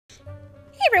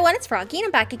Hey everyone, it's Froggy, and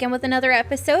I'm back again with another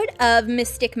episode of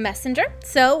Mystic Messenger.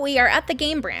 So, we are at the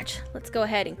game branch. Let's go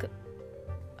ahead and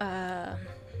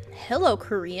hello,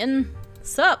 Korean.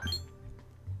 Sup?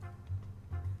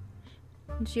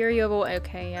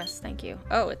 Okay, yes, thank you.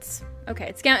 Oh, it's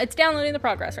downloading the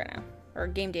progress right now. Or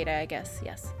game data, I guess,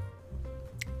 yes.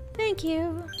 Thank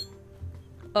you.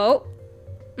 Oh.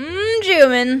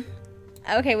 Jumin.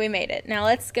 Okay, we made it. Now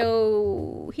let's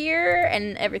go here,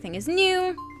 and everything is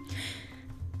new.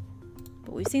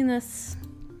 But we've seen this.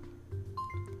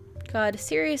 God,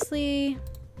 seriously?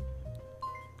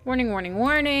 Warning, warning,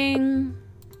 warning.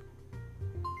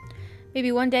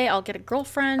 Maybe one day I'll get a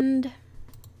girlfriend.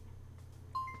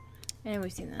 And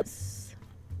we've seen this.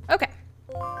 Okay.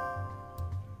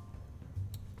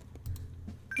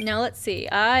 Now let's see.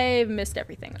 I've missed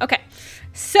everything. Okay.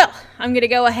 So, I'm going to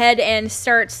go ahead and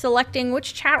start selecting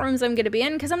which chat rooms I'm going to be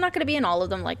in, because I'm not going to be in all of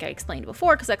them like I explained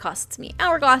before, because that costs me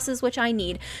hourglasses, which I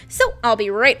need. So, I'll be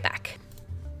right back.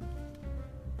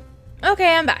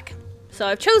 Okay, I'm back. So,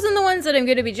 I've chosen the ones that I'm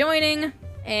going to be joining,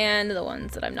 and the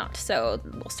ones that I'm not. So,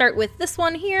 we'll start with this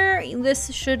one here.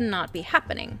 This should not be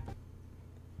happening.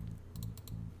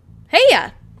 Hey,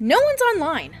 no one's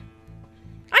online.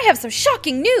 I have some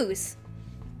shocking news.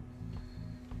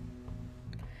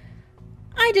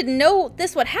 I didn't know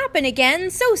this would happen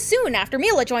again so soon after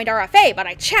Mila joined RFA, but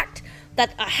I checked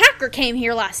that a hacker came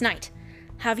here last night.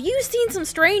 Have you seen some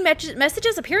strange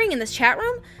messages appearing in this chat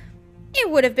room? It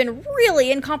would have been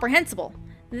really incomprehensible.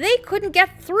 They couldn't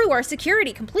get through our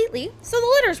security completely, so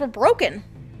the letters were broken.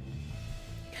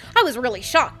 I was really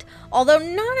shocked, although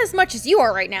not as much as you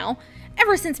are right now.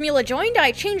 Ever since Mila joined,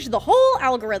 I changed the whole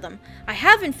algorithm. I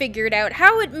haven't figured out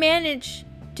how it managed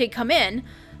to come in.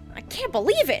 I can't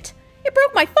believe it. It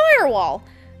broke my firewall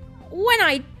when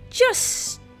I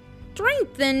just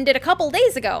strengthened it a couple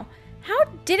days ago. How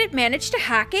did it manage to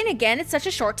hack in again in such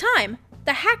a short time?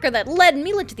 The hacker that led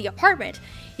Mila to the apartment.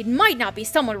 It might not be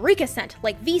someone Rika sent,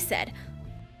 like V said.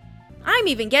 I'm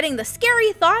even getting the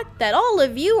scary thought that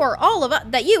you or all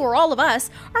of us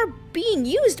are being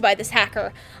used by this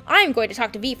hacker. I'm going to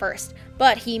talk to V first,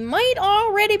 but he might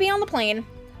already be on the plane.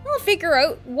 I'll figure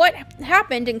out what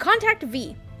happened and contact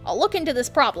V. I'll look into this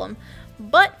problem,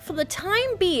 but for the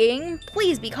time being,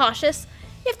 please be cautious.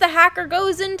 If the hacker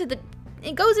goes into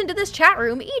this chat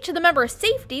room, each of the members'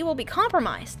 safety will be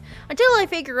compromised. Until I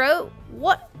figure out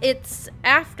what it's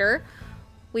after,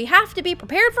 we have to be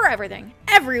prepared for everything.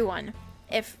 Everyone.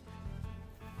 If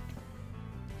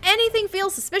anything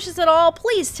feels suspicious at all,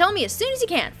 please tell me as soon as you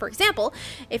can. For example,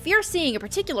 if you're seeing a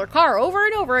particular car over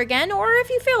and over again, or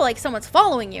if you feel like someone's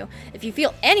following you, if you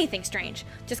feel anything strange,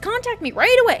 just contact me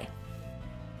right away.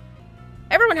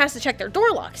 Everyone has to check their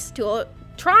door locks to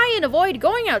try and avoid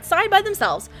going outside by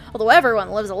themselves, although everyone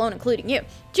lives alone, including you.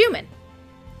 Jumin,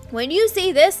 when you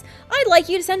see this, I'd like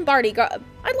you to send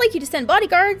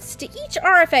bodyguards to each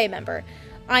RFA member.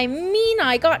 I mean,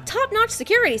 I got top-notch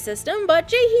security system, but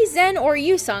Jaehee, Zen, or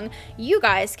Yusung, you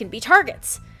guys can be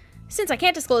targets. Since I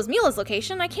can't disclose Mila's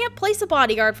location, I can't place a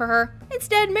bodyguard for her.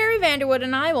 Instead, Mary Vanderwood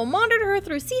and I will monitor her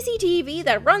through CCTV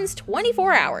that runs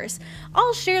 24 hours.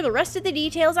 I'll share the rest of the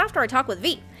details after I talk with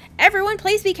V. Everyone,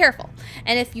 please be careful.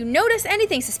 And if you notice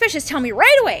anything suspicious, tell me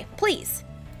right away, please.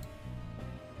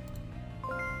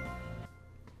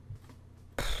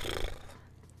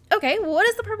 Okay, what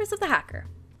is the purpose of the hacker?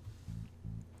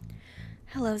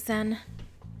 Hello, Zen.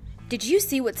 Did you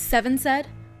see what Seven said?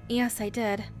 Yes, I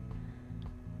did.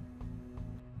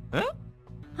 Huh?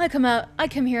 I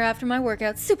come here after my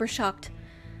workout, super shocked.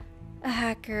 A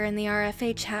hacker in the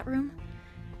RFA chat room?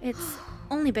 It's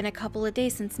only been a couple of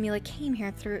days since Mila came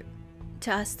here through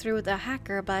the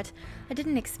hacker, but I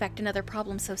didn't expect another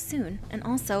problem so soon. And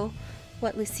also,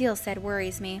 what Lucille said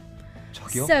worries me.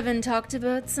 저기요? Seven talked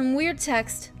about some weird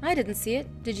text. I didn't see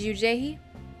it. Did you, Jaehee?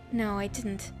 No, I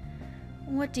didn't.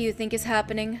 What do you think is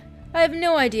happening? I have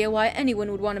no idea why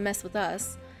anyone would want to mess with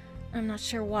us. I'm not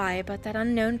sure why, but that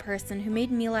unknown person who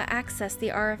made Mila access the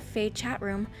RFA chat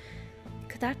room,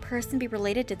 could that person be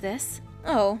related to this?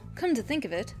 Oh, come to think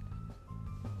of it.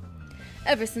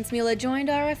 Ever since Mila joined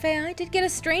RFA, I did get a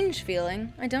strange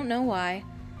feeling. I don't know why.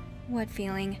 What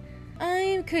feeling?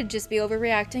 I could just be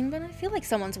overreacting, but I feel like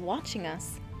someone's watching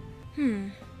us.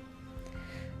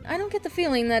 I don't get the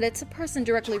feeling that it's a person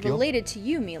directly related to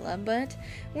you, Mila, but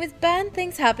with bad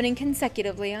things happening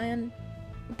consecutively,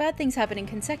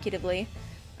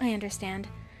 I understand.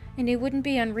 And it wouldn't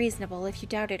be unreasonable if you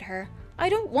doubted her. I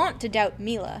don't want to doubt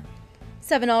Mila.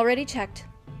 Seven already checked.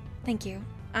 Thank you.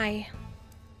 I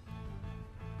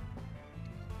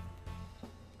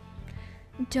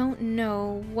don't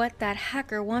know what that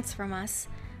hacker wants from us,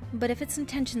 But if its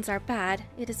intentions are bad,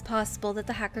 it is possible that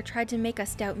the hacker tried to make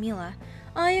us doubt Mila.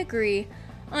 I agree.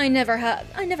 I never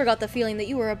got the feeling that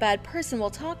you were a bad person while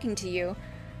talking to you.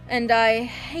 And I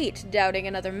hate doubting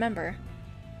another member.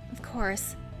 Of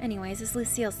course. Anyways, as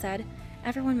Lucille said,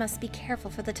 everyone must be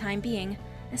careful for the time being.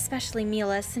 Especially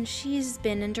Mila, since she's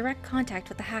been in direct contact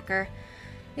with the hacker.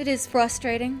 It is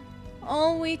frustrating.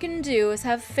 All we can do is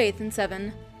have faith in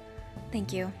Seven.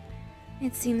 Thank you.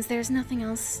 It seems there's nothing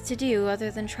else to do other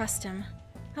than trust him.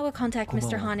 I will contact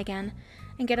Mr. Han again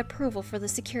and get approval for the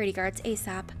security guards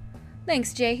ASAP.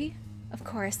 Thanks, Jaehee. Of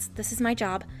course, this is my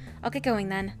job. I'll get going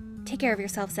then. Take care of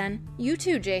yourself, Zen. You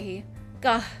too, Jaehee.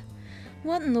 Gah,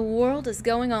 what in the world is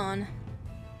going on?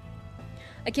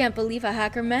 I can't believe a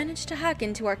hacker managed to hack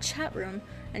into our chat room,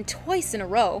 and twice in a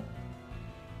row.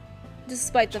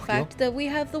 Despite the fact that we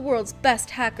have the world's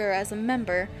best hacker as a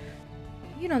member,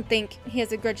 you don't think he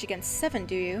has a grudge against Seven,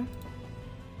 do you?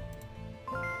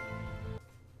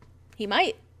 He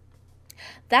might.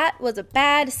 That was a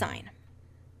bad sign.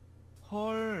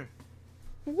 헐.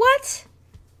 What?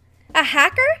 A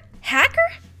hacker?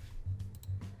 Hacker?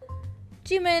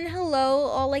 Jumin, hello.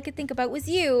 All I could think about was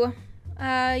you.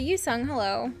 Yusung,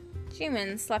 hello.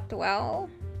 Jumin, slept well?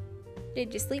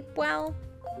 Did you sleep well?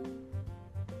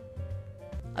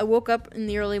 I woke up in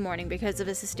the early morning because of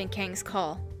Assistant Kang's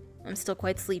call. I'm still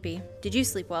quite sleepy. Did you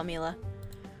sleep well, Mila?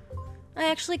 I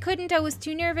actually couldn't. I was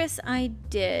too nervous. I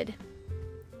did.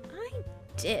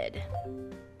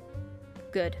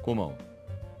 Good. 고마워.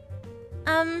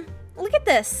 Look at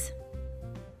this.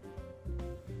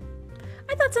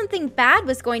 I thought something bad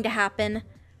was going to happen.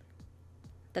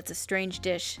 That's a strange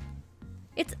dish.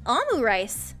 It's amu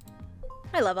rice.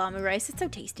 I love amu rice. It's so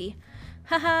tasty.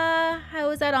 Haha, how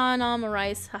is that on amu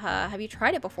rice? Haha, have you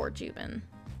tried it before, Jumin?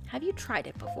 Have you tried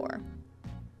it before?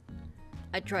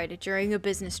 I tried it during a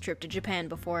business trip to Japan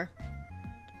before.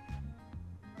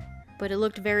 But it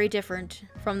looked very different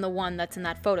from the one that's in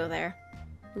that photo there.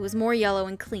 It was more yellow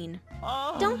and clean.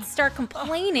 Don't start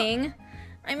complaining.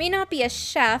 I may not be a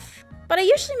chef, but I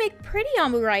usually make pretty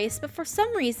amu rice, but for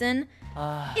some reason,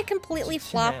 it completely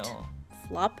flopped.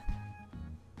 Flop?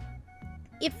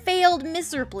 It failed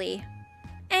miserably.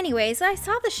 Anyways, I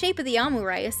saw the shape of the amu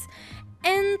rice,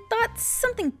 and thought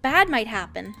something bad might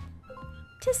happen.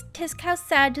 Tisk, how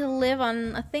sad to live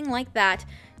on a thing like that.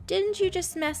 Didn't you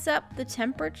just mess up the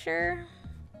temperature?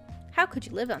 How could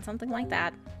you live on something like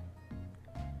that?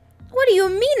 What do you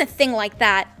mean a thing like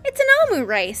that? It's an amu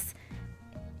rice.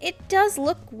 It does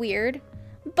look weird,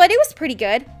 but it was pretty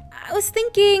good. I was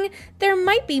thinking there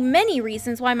might be many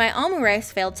reasons why my amu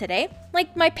rice failed today,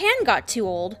 like my pan got too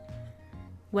old.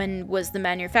 When was the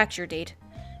manufacture date?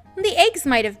 The eggs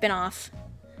might have been off.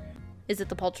 Is it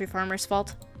the poultry farmer's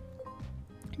fault?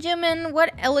 Jumin,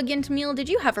 what elegant meal did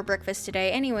you have for breakfast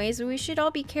today? Anyways, we should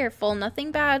all be careful.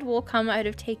 Nothing bad will come out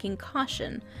of taking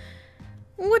caution.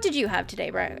 What did you have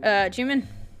today, Jumin?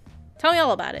 Tell me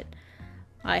all about it.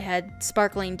 I had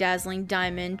sparkling, dazzling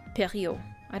diamond Perrier.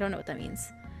 I don't know what that means.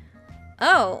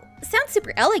 Oh, sounds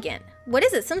super elegant. What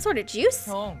is it, some sort of juice?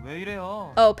 형, 왜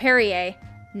이래요? Oh, Perrier.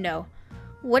 No.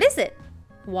 What is it?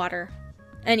 Water.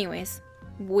 Anyways,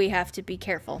 we have to be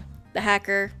careful. The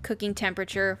hacker, cooking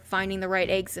temperature, finding the right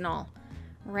eggs and all.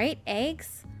 Right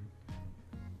eggs?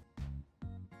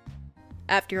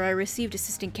 After I received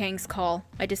Assistant Kang's call,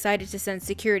 I decided to send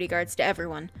security guards to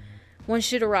everyone. One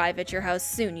should arrive at your house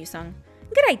soon, Yusung.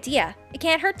 Good idea. It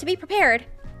can't hurt to be prepared.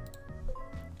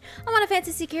 I want a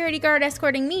fancy security guard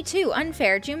escorting me too.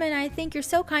 Unfair. Jumin, I think you're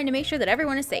so kind to make sure that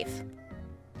everyone is safe.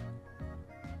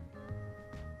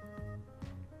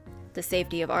 The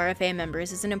safety of RFA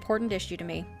members is an important issue to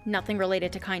me, nothing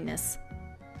related to kindness.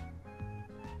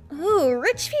 Ooh,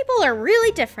 rich people are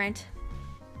really different.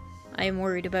 I am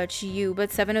worried about you,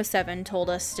 but 707 told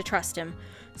us to trust him,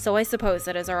 so I suppose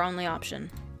that is our only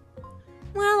option.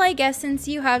 Well, I guess since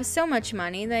you have so much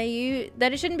money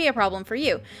that it shouldn't be a problem for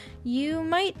you. You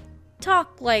might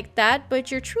talk like that,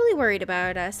 but you're truly worried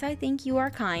about us. I think you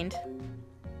are kind.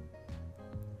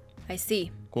 I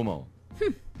see. 고마워.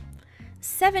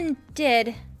 7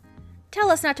 did tell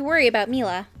us not to worry about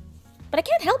Mila, but I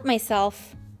can't help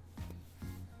myself.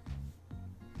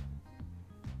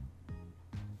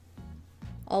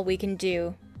 All we can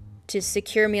do to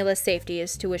secure Mila's safety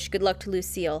is to wish good luck to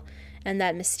Lucille and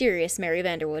that mysterious Mary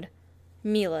Vanderwood.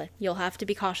 Mila, you'll have to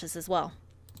be cautious as well.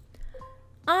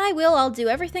 I will. I'll do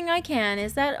everything I can.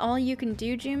 Is that all you can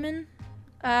do, Jumin?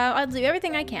 I'll do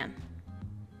everything I can.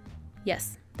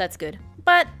 Yes, that's good.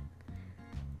 But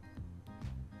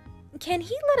can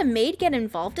he let a maid get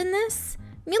involved in this?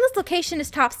 Mila's location is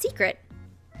top secret.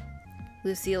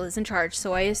 Lucille is in charge,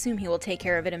 so I assume he will take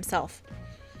care of it himself.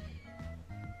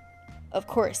 Of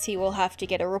course, he will have to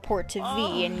get a report to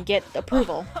V and get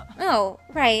approval. Oh,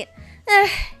 right. Ugh,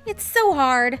 it's so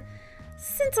hard.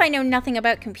 Since I know nothing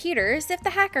about computers, if the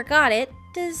hacker got it,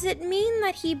 does it mean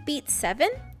that he beat 7?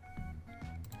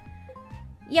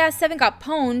 Yeah, 7 got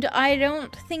pwned. I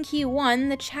don't think he won.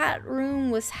 The chat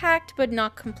room was hacked, but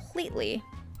not completely.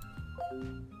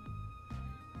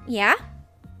 Yeah?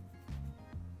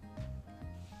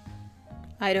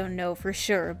 I don't know for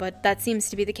sure, but that seems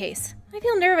to be the case. I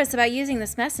feel nervous about using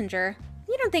this messenger.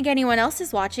 You don't think anyone else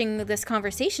is watching this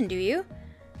conversation, do you?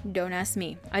 Don't ask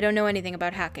me. I don't know anything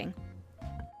about hacking.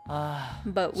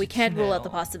 But we can't rule out the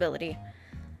possibility.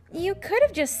 You could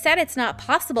have just said it's not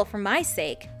possible for my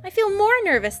sake. I feel more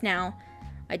nervous now.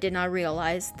 I did not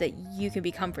realize that you can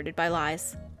be comforted by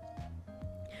lies.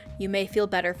 You may feel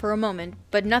better for a moment,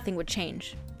 but nothing would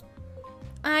change.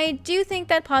 I do think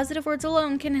that positive words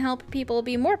alone can help people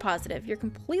be more positive. You're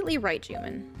completely right,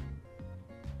 Jumin.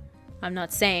 I'm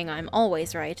not saying I'm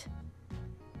always right.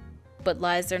 But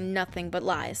lies are nothing but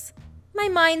lies. My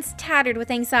mind's tattered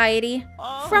with anxiety.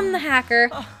 From the hacker.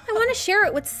 I want to share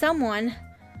it with someone.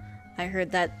 I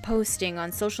heard that posting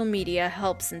on social media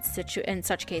helps in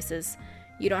such cases.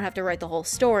 You don't have to write the whole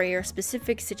story or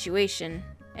specific situation,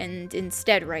 and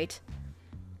instead write,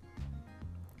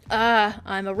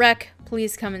 I'm a wreck.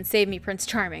 Please come and save me, Prince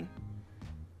Charming.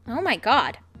 Oh my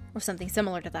god. Or something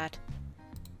similar to that.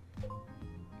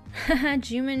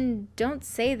 Jumin, don't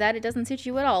say that. It doesn't suit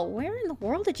you at all. Where in the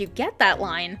world did you get that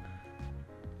line?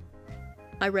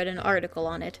 I read an article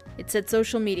on it. It said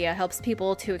social media helps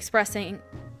people express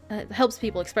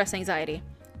anxiety.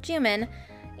 Jumin,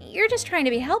 you're just trying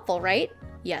to be helpful, right?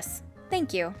 Yes.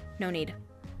 Thank you. No need.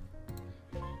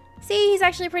 See, he's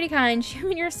actually pretty kind.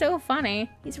 Jumin, you're so funny.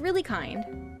 He's really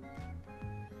kind.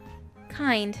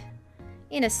 Kind.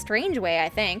 In a strange way, I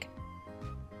think.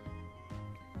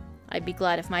 I'd be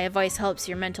glad if my advice helps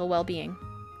your mental well-being.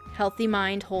 Healthy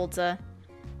mind holds a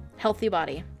healthy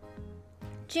body.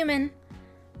 Jumin.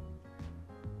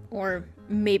 Or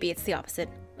maybe it's the opposite.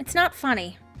 It's not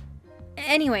funny.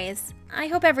 Anyways, I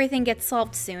hope everything gets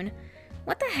solved soon.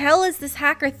 What the hell is this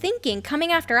hacker thinking,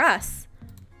 coming after us?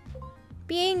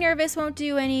 Being nervous won't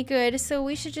do any good, so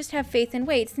we should just have faith and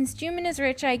wait. Since Jumin is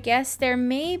rich, I guess there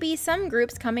may be some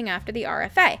groups coming after the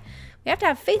RFA. We have to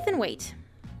have faith and wait.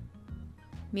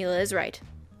 Mila is right.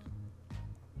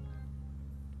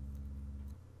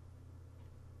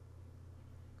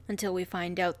 Until we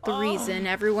find out the reason,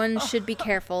 everyone should be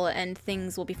careful and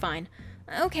things will be fine.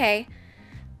 Okay.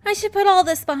 I should put all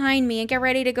this behind me and get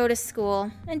ready to go to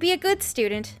school. And be a good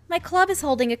student. My club is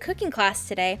holding a cooking class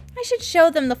today. I should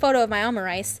show them the photo of my alma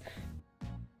rice.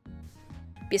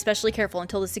 Be especially careful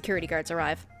until the security guards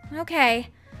arrive. Okay.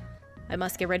 I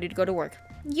must get ready to go to work.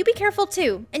 You be careful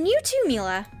too. And you too,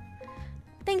 Mila.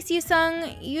 Thanks,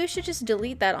 Yusung. You should just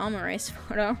delete that alma rice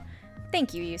photo.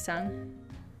 Thank you, Yusung.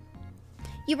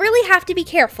 You really have to be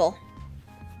careful.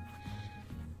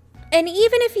 And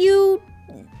even if you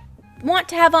want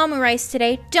to have alma rice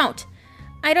today, don't.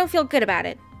 I don't feel good about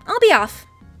it. I'll be off.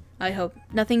 I hope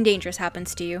nothing dangerous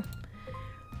happens to you.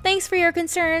 Thanks for your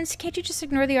concerns. Can't you just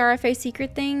ignore the RFA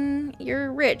secret thing?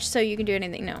 You're rich, so you can do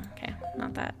anything. No, okay,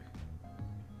 not that.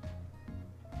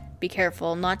 Be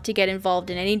careful not to get involved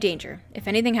in any danger. If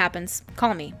anything happens,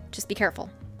 call me. Just be careful.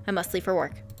 I must leave for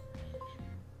work.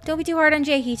 Don't be too hard on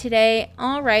Jaehee today.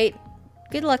 All right.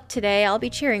 Good luck today. I'll be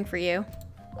cheering for you.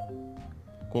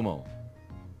 고마워.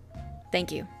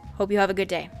 Thank you. Hope you have a good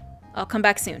day. I'll come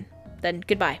back soon. Then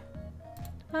goodbye.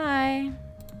 Bye.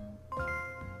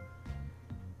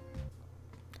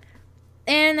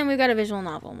 And then we've got a visual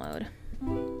novel mode.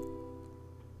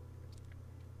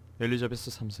 엘리자베스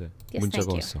 3세. Yes, 문자가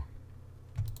thank you. 왔어.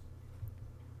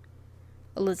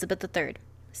 Elizabeth III.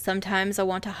 Sometimes I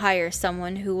want to hire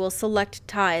someone who will select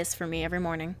ties for me every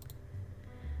morning.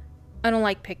 I don't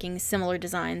like picking similar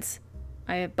designs,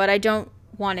 but I don't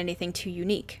want anything too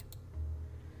unique.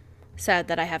 Sad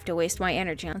that I have to waste my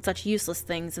energy on such useless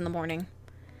things in the morning.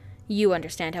 You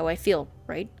understand how I feel,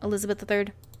 right, Elizabeth III?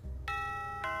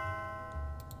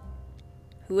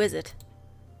 Who is it?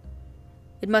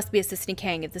 It must be Assistant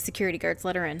Kang if the security guards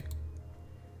let her in.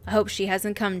 I hope she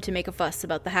hasn't come to make a fuss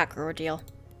about the hacker ordeal.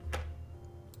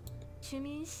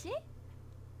 주민 씨?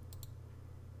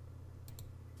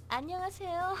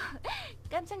 안녕하세요.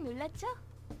 깜짝 놀랐죠?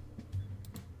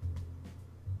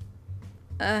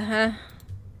 Uh-huh.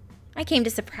 I came to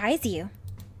surprise you.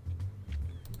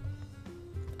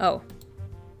 Oh.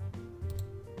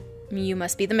 You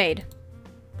must be the maid.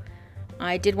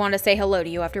 I did want to say hello to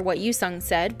you after what Yusung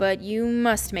said, but you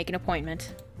must make an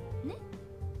appointment. 네?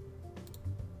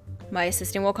 My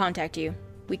assistant will contact you.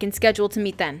 We can schedule to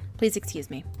meet then. Please excuse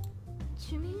me.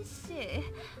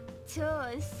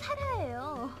 저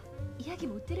사라예요. 이야기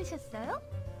못 들으셨어요?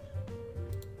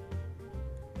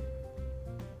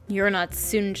 You're not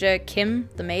Sunja Kim,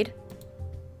 the maid?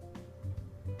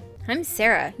 I'm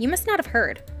Sarah. You must not have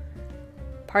heard.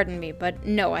 Pardon me, but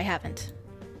no, I haven't.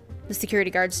 The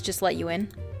security guards just let you in?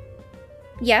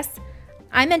 Yes.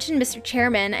 I mentioned Mr.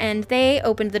 Chairman, and they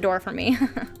opened the door for me.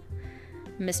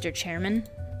 Mr. Chairman?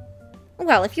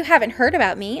 Well, if you haven't heard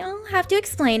about me, I'll have to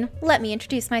explain. Let me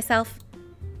introduce myself.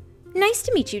 Nice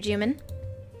to meet you, Jumin.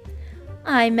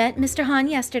 I met Mr. Han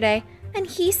yesterday, and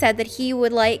he said that he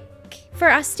would like for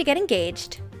us to get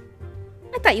engaged.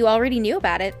 I thought you already knew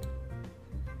about it.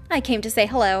 I came to say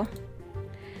hello.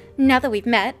 Now that we've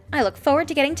met, I look forward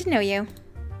to getting to know you.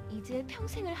 이제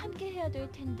평생을 함께 해야 될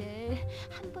텐데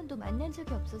한 번도 만난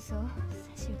적이 없어서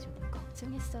사실 조금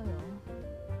걱정했어요.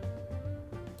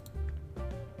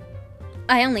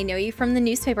 I only know you from the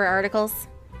newspaper articles.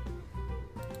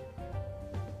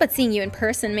 But seeing you in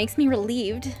person makes me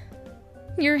relieved.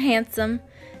 You're handsome.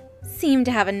 Seem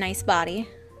to have a nice body.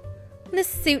 This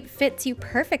suit fits you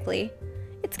perfectly.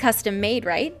 It's custom made,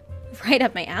 right? Right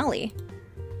up my alley.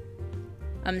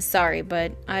 I'm sorry,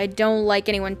 but I don't like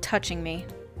anyone touching me.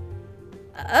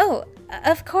 Oh,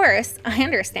 of course. I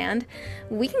understand.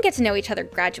 We can get to know each other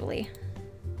gradually.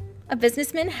 A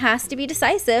businessman has to be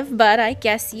decisive, but I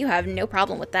guess you have no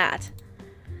problem with that.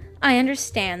 I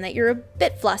understand that you're a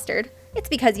bit flustered. It's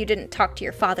because you didn't talk to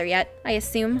your father yet, I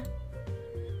assume.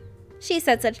 She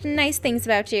said such nice things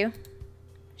about you.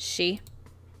 She?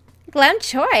 Glam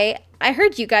Choi, I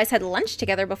heard you guys had lunch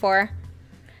together before.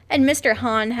 And Mr.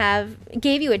 Han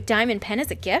gave you a diamond pen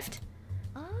as a gift?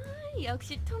 아,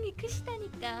 역시 통이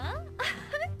크시다니까.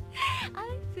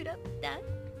 아, 부럽다.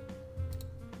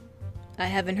 I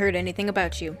haven't heard anything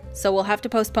about you, so we'll have to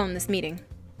postpone this meeting.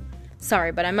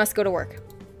 Sorry, but I must go to work.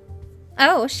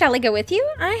 Oh, shall I go with you?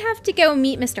 I have to go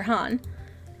meet Mr. Han.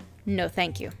 No,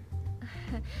 thank you.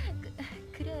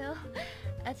 그래요.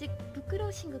 아직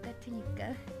부끄러우신 것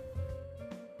같으니까.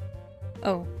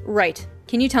 Oh, right.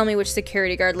 Can you tell me which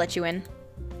security guard let you in?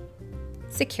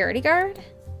 Security guard?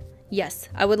 Yes,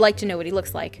 I would like to know what he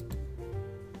looks like.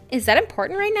 Is that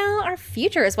important right now? Our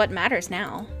future is what matters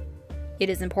now. It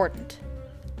is important.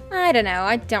 I don't know,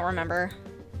 I don't remember.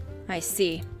 I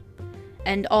see.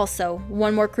 And also,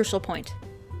 one more crucial point.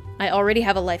 I already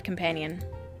have a life companion.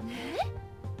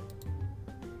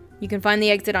 You can find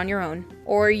the exit on your own,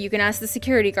 or you can ask the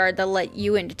security guard that let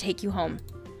you in to take you home.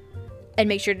 And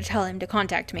make sure to tell him to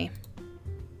contact me.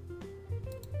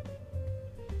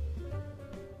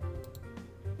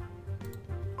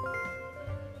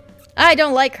 I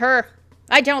don't like her.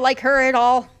 I don't like her at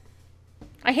all.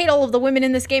 I hate all of the women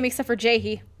in this game except for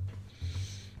Jaehee.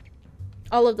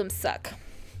 All of them suck.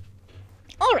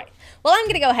 Alright, well I'm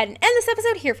going to go ahead and end this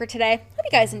episode here for today. Hope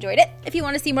you guys enjoyed it. If you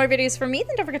want to see more videos from me,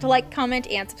 then don't forget to like, comment,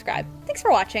 and subscribe. Thanks for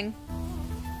watching.